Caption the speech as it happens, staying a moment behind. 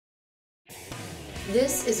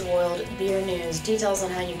This is World Beer News. Details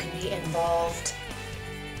on how you can be involved.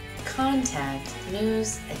 Contact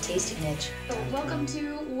news@tastingnitch.com. Welcome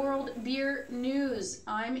to World Beer News.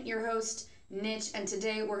 I'm your host, Nitch, and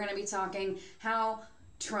today we're going to be talking how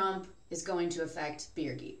Trump is going to affect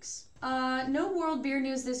beer geeks. No World Beer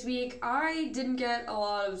News this week. I didn't get a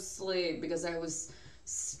lot of sleep because I was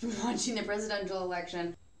watching the presidential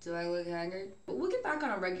election. Do I look haggard? But we'll get back on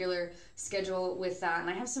a regular schedule with that, and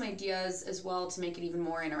I have some ideas as well to make it even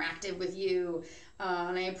more interactive with you.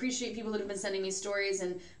 And I appreciate people that have been sending me stories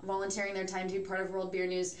and volunteering their time to be part of World Beer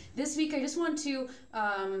News. This week, I just want to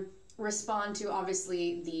respond to,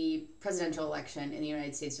 obviously, the presidential election in the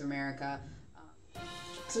United States of America.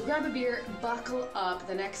 So grab a beer, buckle up.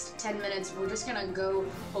 The next 10 minutes, we're just gonna go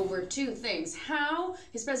over two things: how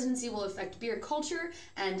his presidency will affect beer culture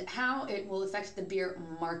and how it will affect the beer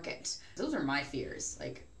market. Those are my fears.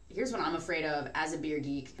 Like, here's what I'm afraid of as a beer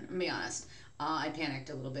geek. To be honest, I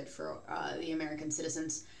panicked a little bit for the American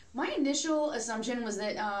citizens. My initial assumption was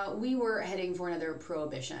that we were heading for another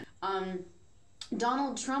prohibition.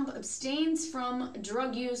 Donald Trump abstains from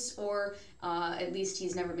drug use, or at least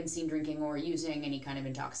he's never been seen drinking or using any kind of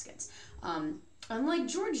intoxicants. Unlike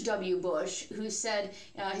George W. Bush, who said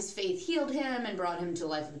his faith healed him and brought him to a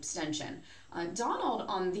life of abstention, Donald,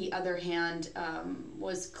 on the other hand,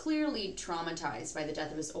 was clearly traumatized by the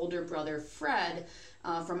death of his older brother, Fred,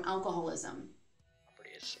 from alcoholism.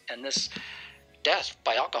 And this death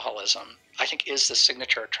by alcoholism, I think, is the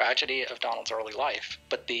signature tragedy of Donald's early life.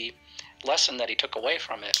 But the lesson that he took away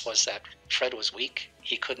from it was that Fred was weak.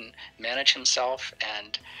 He couldn't manage himself,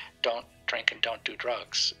 and don't drink and don't do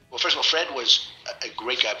drugs. Well, first of all, Fred was a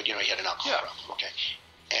great guy, but he had an alcohol problem, okay?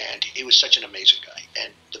 And he was such an amazing guy,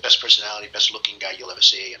 and the best personality, best looking guy you'll ever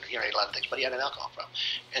see, and he had a lot of things, but he had an alcohol problem.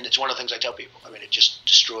 And it's one of the things I tell people. I mean, it just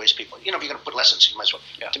destroys people. If you're going to put lessons, you might as well.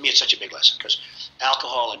 Yeah. To me, it's such a big lesson, because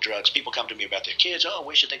alcohol and drugs, people come to me about their kids. Oh,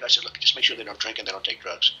 where should they go? I said, look, just make sure they don't drink and they don't take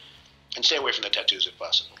drugs. And stay away from the tattoos if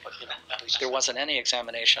possible. But, at least there wasn't any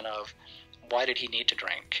examination of why did he need to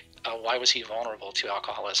drink? Why was he vulnerable to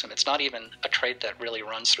alcoholism? It's not even a trait that really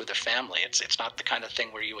runs through the family. It's not the kind of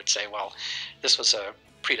thing where you would say, well, this was a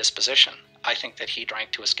predisposition. I think that he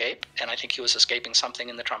drank to escape, and I think he was escaping something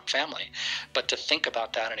in the Trump family. But to think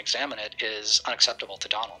about that and examine it is unacceptable to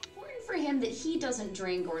Donald. For him that he doesn't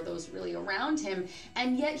drink, or those really around him,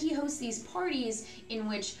 and yet he hosts these parties in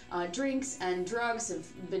which drinks and drugs have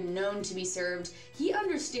been known to be served. He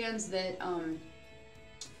understands that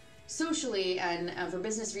socially and for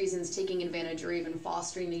business reasons, taking advantage or even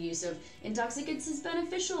fostering the use of intoxicants is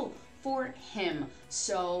beneficial for him.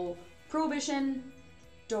 So prohibition,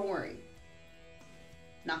 don't worry,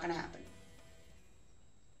 not gonna happen.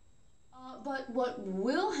 But what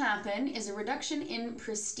will happen is a reduction in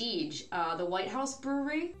prestige. The White House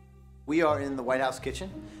Brewery. We are in the White House kitchen,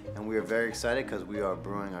 and we are very excited because we are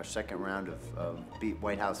brewing our second round of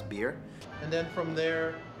White House beer. And then from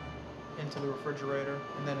there into the refrigerator,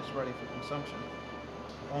 and then it's ready for consumption.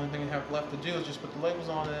 The only thing we have left to do is just put the labels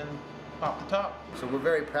on and pop the top. So we're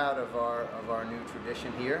very proud of our new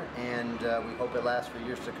tradition here, and we hope it lasts for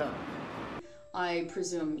years to come. I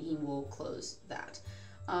presume he will close that.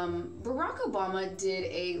 Barack Obama did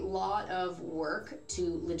a lot of work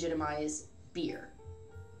to legitimize beer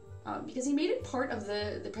because he made it part of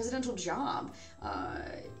the presidential job.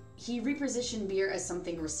 He repositioned beer as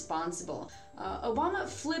something responsible. Obama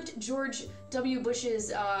flipped George W.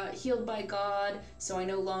 Bush's healed by God, so I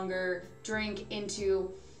no longer drink,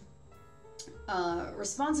 into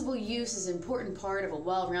responsible use is an important part of a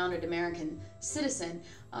well-rounded American citizen.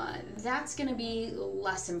 That's going to be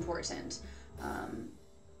less important.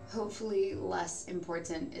 Hopefully less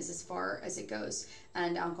important is as far as it goes,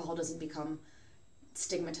 and alcohol doesn't become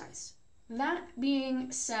stigmatized. That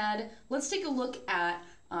being said, let's take a look at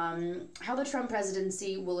how the Trump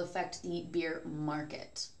presidency will affect the beer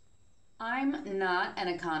market. I'm not an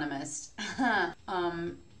economist.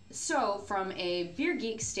 So from a beer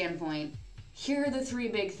geek standpoint, here are the three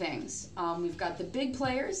big things. We've got the big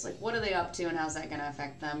players, like what are they up to and how's that going to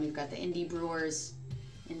affect them? We've got the indie brewers,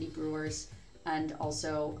 and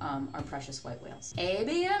also our precious white whales.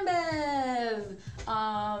 AB InBev!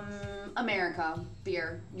 America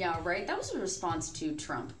beer. Yeah, right? That was a response to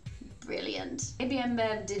Trump. Brilliant. AB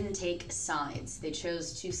InBev didn't take sides. They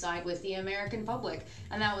chose to side with the American public,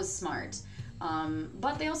 and that was smart.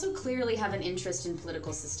 But they also clearly have an interest in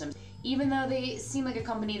political systems. Even though they seem like a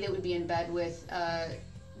company that would be in bed with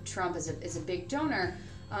Trump as a big donor,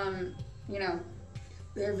 you know,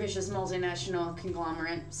 they're vicious multinational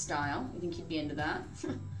conglomerate style. I think you'd be into that.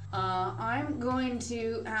 I'm going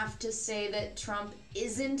to have to say that Trump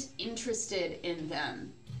isn't interested in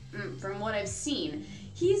them. from what I've seen,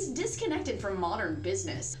 he's disconnected from modern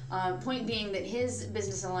business. Point being that his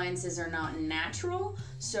business alliances are not natural,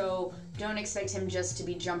 so don't expect him just to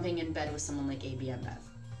be jumping in bed with someone like AB InBev.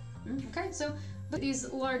 Okay, so but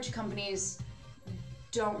these large companies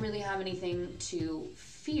don't really have anything to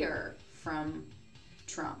fear from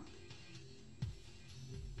Trump.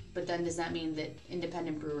 But then does that mean that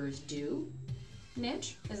independent brewers do?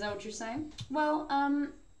 Nitch, is that what you're saying? Well,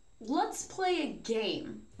 let's play a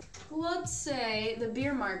game. Let's say the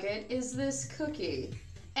beer market is this cookie.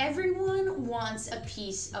 Everyone wants a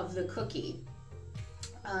piece of the cookie.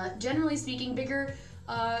 Generally speaking, bigger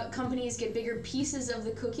companies get bigger pieces of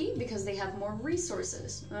the cookie because they have more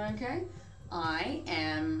resources, okay? I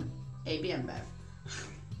am AB InBev.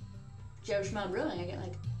 Joe Schmo Brewing, I get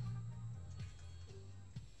like...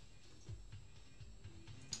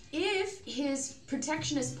 If his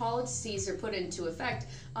protectionist policies are put into effect,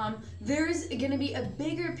 there's going to be a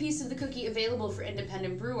bigger piece of the cookie available for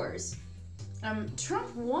independent brewers.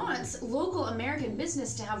 Trump wants local American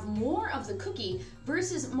business to have more of the cookie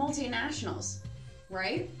versus multinationals,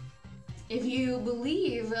 right? If you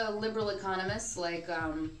believe liberal economists like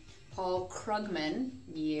Paul Krugman,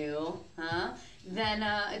 then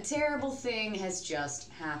a terrible thing has just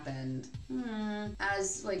happened.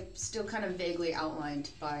 As like still kind of vaguely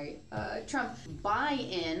outlined by Trump.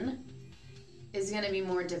 Buy-in is going to be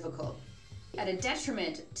more difficult, at a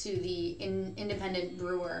detriment to the independent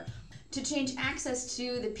brewer. To change access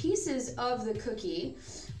to the pieces of the cookie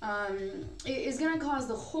is going to cause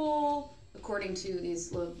the whole, according to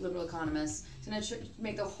these liberal economists, it's going to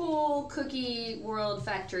make the whole cookie world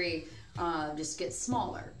factory just get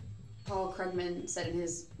smaller. Paul Krugman said in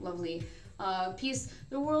his lovely piece,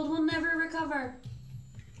 the world will never recover.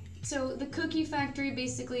 So the cookie factory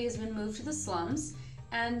basically has been moved to the slums,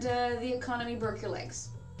 and the economy broke your legs.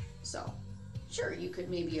 So, sure, you could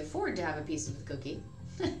maybe afford to have a piece of the cookie.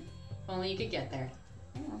 If only you could get there.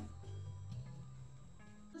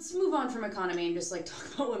 Let's move on from economy and just like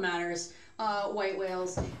talk about what matters. White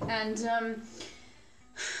whales. And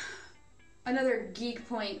another geek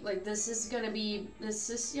point, like it's gonna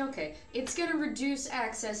reduce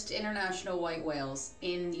access to international white whales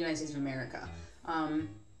in the United States of America.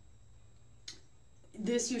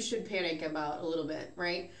 This you should panic about a little bit,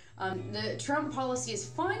 right? The Trump policy is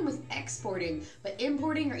fine with exporting, but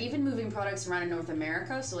importing or even moving products around in North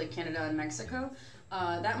America, so like Canada and Mexico,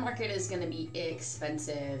 that market is gonna be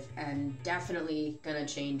expensive and definitely gonna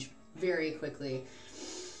change very quickly.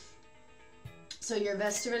 So your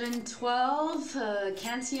Vesterinen 12,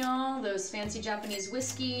 Cantillon, those fancy Japanese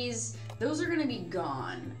whiskeys, those are gonna be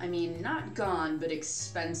gone. I mean, not gone, but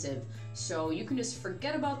expensive. So you can just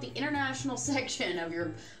forget about the international section of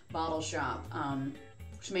your bottle shop,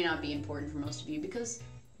 which may not be important for most of you because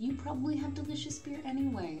you probably have delicious beer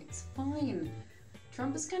anyway. It's fine.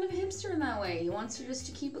 Trump is kind of a hipster in that way. He wants you just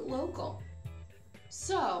to keep it local.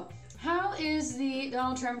 So, how is the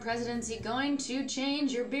Donald Trump presidency going to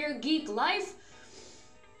change your beer geek life?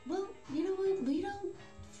 Well, you know what? We don't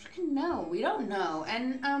freaking know. We don't know.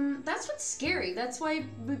 And that's what's scary. That's why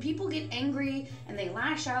people get angry and they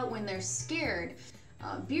lash out when they're scared.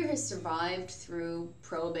 Beer has survived through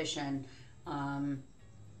Prohibition.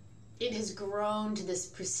 It has grown to this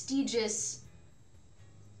prestigious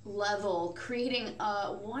level, creating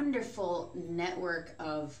a wonderful network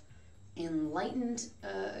of enlightened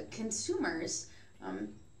consumers,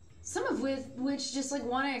 some of which just like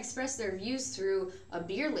want to express their views through a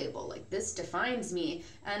beer label, like this defines me,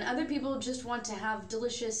 and other people just want to have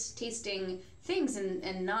delicious tasting things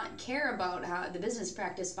and not care about how the business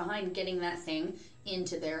practice behind getting that thing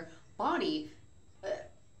into their body.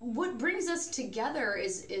 What brings us together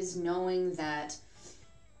is knowing that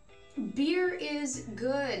beer is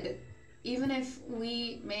good, even if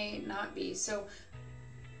we may not be. So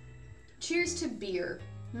cheers to beer,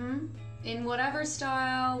 in whatever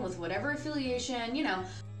style, with whatever affiliation, you know.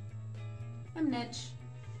 I'm Nitch,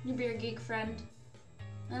 your beer geek friend,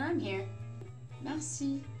 and I'm here.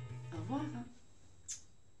 Merci. Au revoir.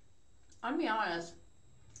 I'll be honest,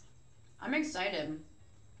 I'm excited.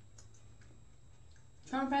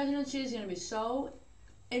 Trump presidency is going to be so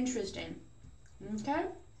interesting. Okay?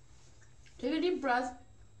 Take a deep breath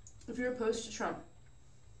if you're opposed to Trump.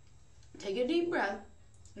 Take a deep breath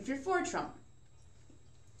if you're for Trump.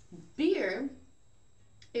 Beer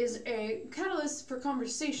is a catalyst for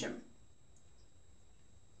conversation.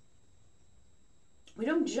 We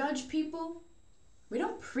don't judge people. We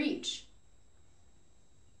don't preach.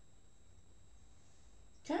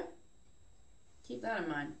 Okay? Keep that in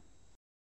mind.